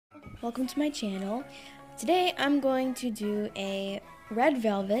welcome to my channel. Today I'm going to do a Red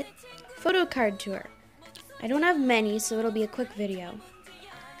Velvet photo card tour. I don't have many, so it'll be a quick video.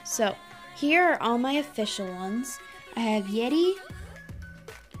 So, here are all my official ones. I have Yeti,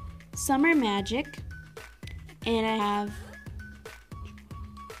 Summer Magic, and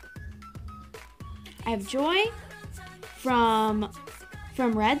I have Joy from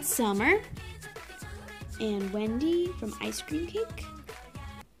Red Summer, and Wendy from Ice Cream Cake.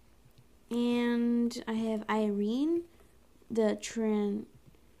 And I have Irene, the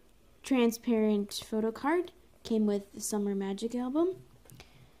transparent photo card. Came with the Summer Magic album.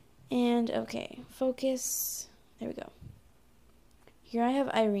 And okay, focus. There we go. Here I have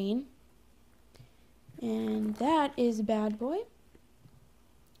Irene. And that is Bad Boy.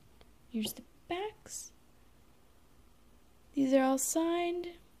 Here's the backs. These are all signed.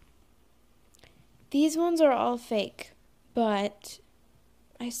 These ones are all fake, but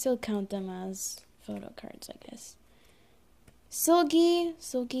I still count them as photo cards, I guess. Silky,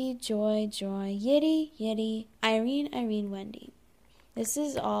 Joy, Yeti, Irene, Wendy. This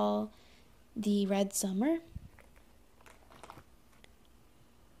is all the Red Summer.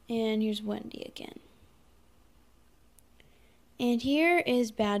 And here's Wendy again. And here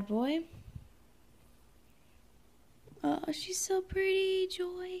is Bad Boy. Oh, she's so pretty,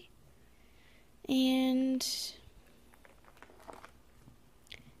 Joy. And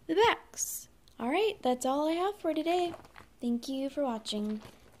the backs. Alright, that's all I have for today. Thank you for watching.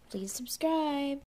 Please subscribe.